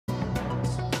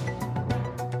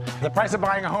The price of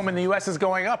buying a home in the U.S. is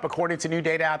going up. According to new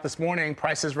data out this morning,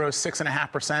 prices rose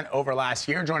 6.5% over last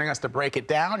year. Joining us to break it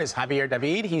down is Javier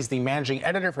David. He's the managing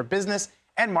editor for business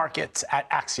and markets at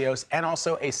Axios and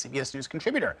also a CBS News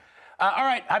contributor. All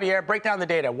right, Javier, break down the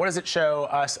data. What does it show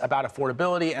us about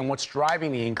affordability and what's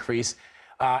driving the increase?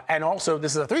 And also,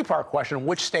 this is a three-part question.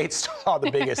 Which states saw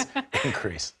the biggest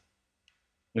increase?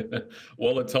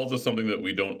 Well, it tells us something that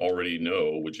we don't already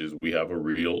know, which is we have a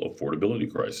real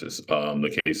affordability crisis.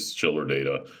 The case chiller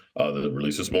data that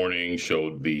released this morning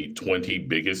showed the 20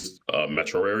 biggest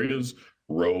metro areas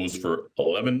rose for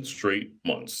 11 straight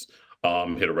months,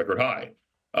 hit a record high.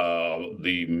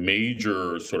 The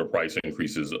major sort of price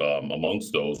increases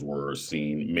amongst those were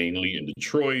seen mainly in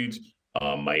Detroit,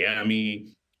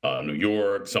 Miami, New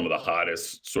York, some of the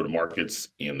hottest sort of markets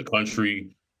in the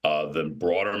country. The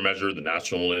broader measure, the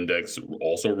national index,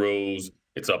 also rose.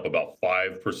 It's up about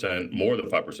 5%, more than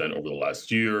 5% over the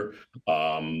last year.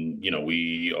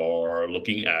 We are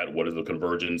looking at what is the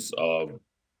convergence of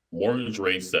mortgage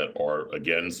rates that are,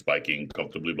 again, spiking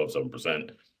comfortably above 7%.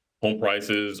 Home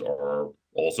prices are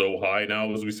also high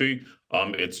now, as we see.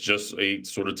 It's just a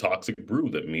sort of toxic brew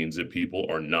that means that people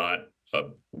are not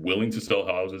willing to sell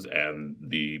houses, and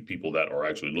the people that are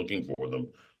actually looking for them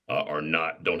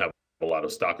don't have a lot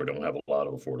of stock or don't have a lot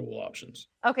of affordable options.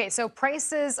 Okay, so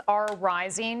prices are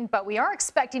rising, but we are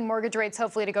expecting mortgage rates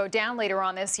hopefully to go down later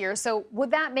on this year. So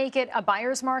would that make it a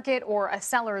buyer's market or a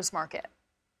seller's market?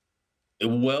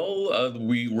 Well,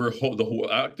 the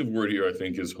whole active word here, I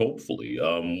think, is hopefully.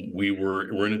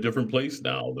 We're in a different place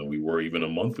now than we were even a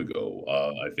month ago.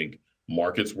 I think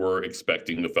markets were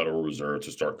expecting the Federal Reserve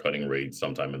to start cutting rates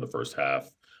sometime in the first half.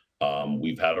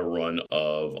 We've had a run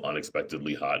of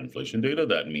unexpectedly hot inflation data.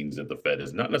 That means that the Fed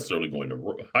is not necessarily going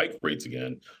to hike rates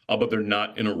again, but they're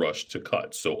not in a rush to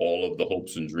cut. So all of the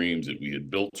hopes and dreams that we had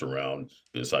built around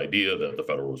this idea that the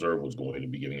Federal Reserve was going to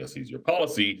be giving us easier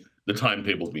policy, the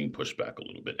timetable is being pushed back a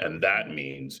little bit. And that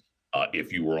means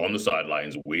if you were on the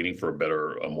sidelines waiting for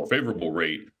a more favorable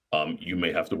rate, you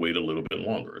may have to wait a little bit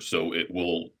longer. So it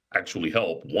will actually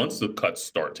help once the cuts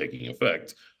start taking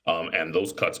effect, and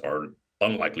those cuts are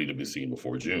unlikely to be seen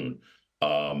before June.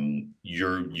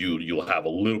 You'll have a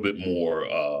little bit more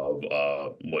of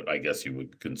what I guess you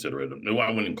would consider it. No, I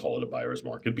wouldn't call it a buyer's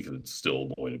market because it's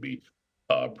still going to be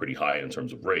pretty high in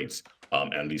terms of rates,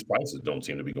 and these prices don't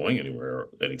seem to be going anywhere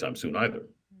anytime soon either.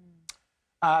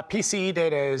 PCE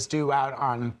data is due out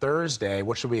on Thursday.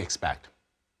 What should we expect?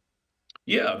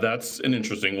 Yeah, that's an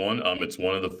interesting one. It's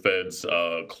one of the Fed's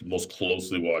most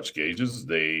closely watched gauges.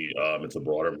 It's a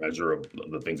broader measure of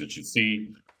the things that you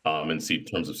see in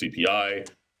terms of CPI.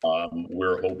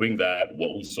 We're hoping that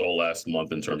what we saw last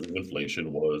month in terms of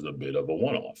inflation was a bit of a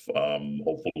one-off.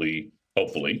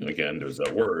 Hopefully, again, there's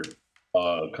that word,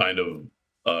 kind of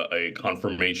a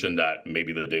confirmation that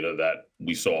maybe the data that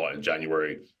we saw in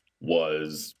January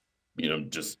was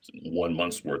just 1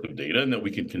 month's worth of data, and that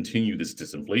we can continue this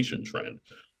disinflation trend.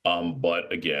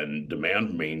 But again, demand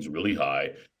remains really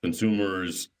high.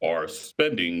 Consumers are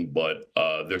spending, but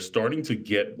they're starting to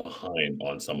get behind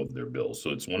on some of their bills. So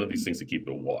it's one of these things to keep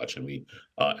a watch. And we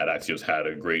at Axios had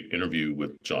a great interview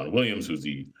with John Williams, who's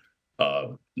the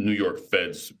New York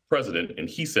Fed's president, and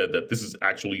he said that this is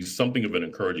actually something of an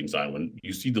encouraging sign. When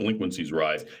you see delinquencies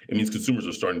rise, it means consumers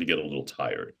are starting to get a little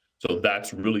tired. So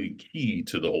that's really key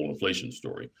to the whole inflation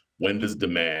story. When does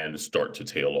demand start to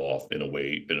tail off in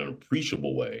an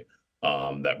appreciable way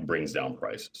that brings down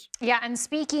prices? Yeah, and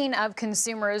speaking of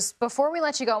consumers, before we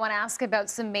let you go, I want to ask about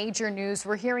some major news.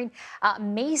 We're hearing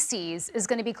Macy's is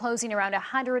going to be closing around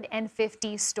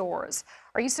 150 stores.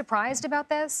 Are you surprised about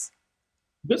this?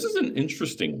 This is an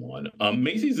interesting one.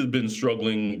 Macy's has been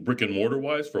struggling brick and mortar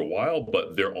wise for a while,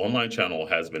 but their online channel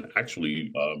has been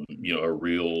actually, a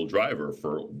real driver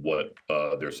for what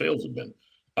their sales have been.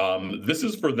 This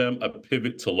is for them a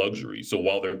pivot to luxury. So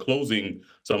while they're closing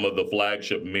some of the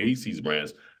flagship Macy's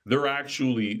brands, they're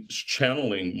actually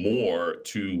channeling more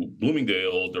to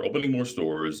Bloomingdale's. They're opening more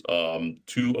stores,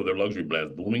 two of their luxury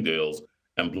brands, Bloomingdale's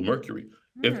and Bluemercury.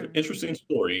 Interesting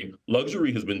story.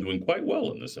 Luxury has been doing quite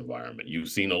well in this environment. You've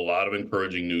seen a lot of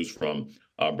encouraging news from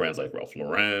brands like Ralph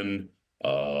Lauren,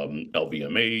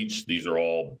 LVMH. These are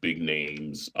all big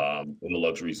names in the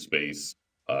luxury space.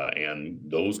 And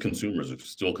those consumers are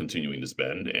still continuing to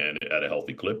spend and at a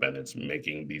healthy clip, and it's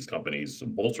making these companies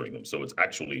bolstering them. So it's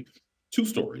actually two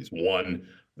stories. One,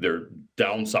 they're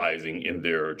downsizing in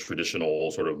their traditional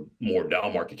sort of more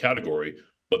down market category,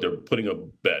 but they're putting a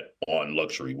bet on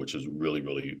luxury, which is really,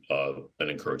 really an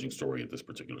encouraging story at this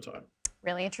particular time.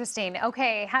 Really interesting.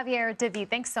 Okay, Javier David,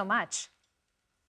 thanks so much.